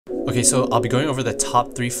Okay, so I'll be going over the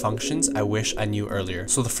top 3 functions I wish I knew earlier.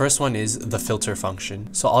 So the first one is the filter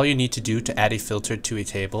function. So all you need to do to add a filter to a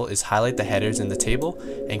table is highlight the headers in the table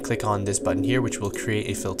and click on this button here, which will create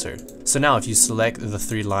a filter. So now if you select the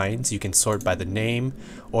 3 lines, you can sort by the name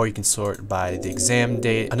or you can sort by the exam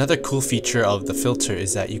date. Another cool feature of the filter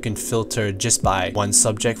is that you can filter just by one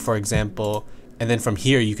subject, for example. And then from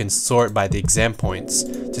here, you can sort by the exam points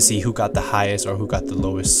to see who got the highest or who got the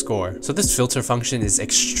lowest score. So this filter function is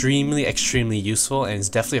extremely useful, and it's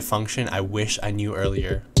definitely a function I wish I knew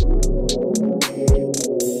earlier.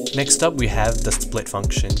 Next up, we have the split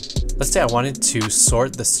function. Let's say I wanted to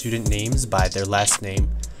sort the student names by their last name.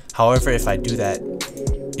 However, if I do that,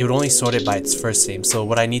 it would only sort it by its first name. So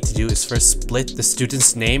what I need to do is first split the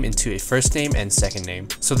student's name into a first name and second name.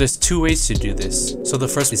 So there's 2 ways to do this. So the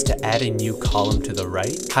first is to add a new column to the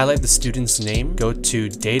right, highlight the student's name, go to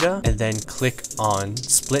data, and then click on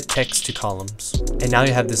split text to columns. And now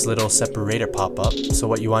you have this little separator pop up. So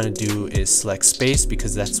what you want to do is select space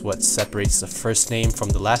because that's what separates the first name from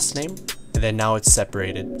the last name. And then now it's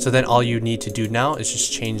separated. So then all you need to do now is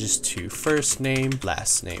just change this to first name,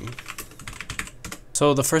 last name.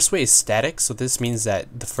 So the first way is static, so this means that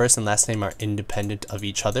the first and last name are independent of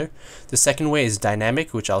each other. The second way is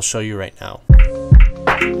dynamic, which I'll show you right now.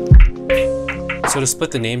 So to split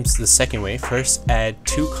the names the second way, first add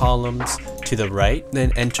 2 columns to the right,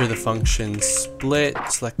 then enter the function split,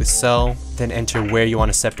 select the cell, then enter where you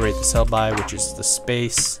want to separate the cell by, which is the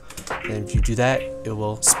space. And if you do that, it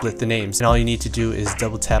will split the names. And all you need to do is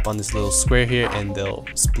double tap on this little square here and they'll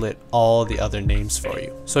split all the other names for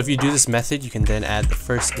you. So if you do this method, you can then add the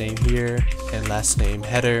first name here and last name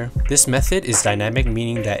header. This method is dynamic,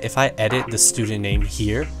 meaning that if I edit the student name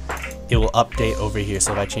here, it will update over here.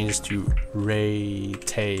 So if I change this to Ray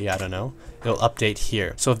Tay, I don't know, it'll update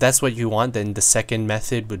here. So if that's what you want, then the second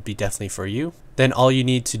method would be definitely for you. Then all you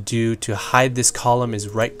need to do to hide this column is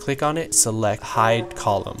right click on it, select hide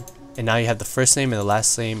column. And now you have the first name and the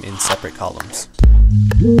last name in separate columns.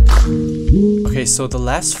 Okay, so the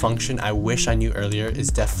last function I wish I knew earlier is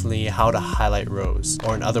definitely how to highlight rows,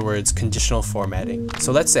 or in other words, conditional formatting.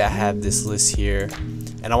 So let's say I have this list here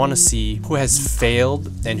and I want to see who has failed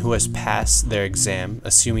and who has passed their exam,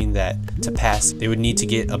 assuming that to pass they would need to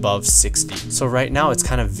get above 60. So right now it's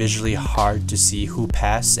kind of visually hard to see who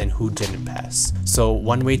passed and who didn't pass. So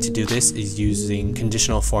one way to do this is using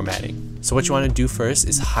conditional formatting. So what you want to do first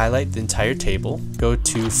is highlight the entire table, go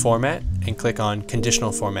to format and click on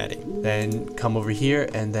conditional formatting. Then come over here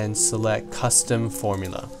and then select custom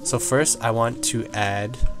formula. So first I want to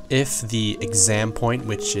add if the exam point,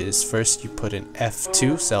 which is first you put in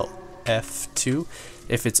F2, cell F2,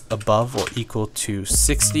 if it's above or equal to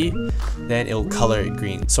 60, then it'll color it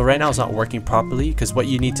green. So right now it's not working properly because what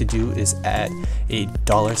you need to do is add a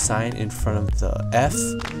 $sign in front of the F.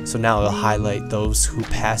 So now it'll highlight those who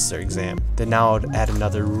passed their exam. Then now I'll add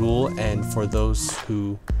another rule, and for those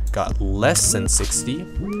who got less than 60,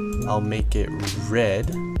 I'll make it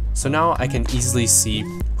red. So now I can easily see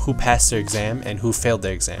who passed their exam and who failed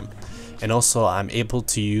their exam. And also I'm able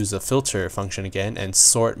to use the filter function again and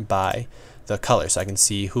sort by the color, so I can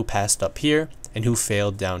see who passed up here and who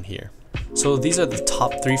failed down here. So these are the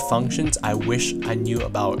top 3 functions I wish I knew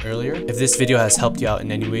about earlier. If this video has helped you out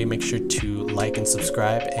in any way, make sure to like and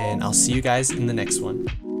subscribe, and I'll see you guys in the next one.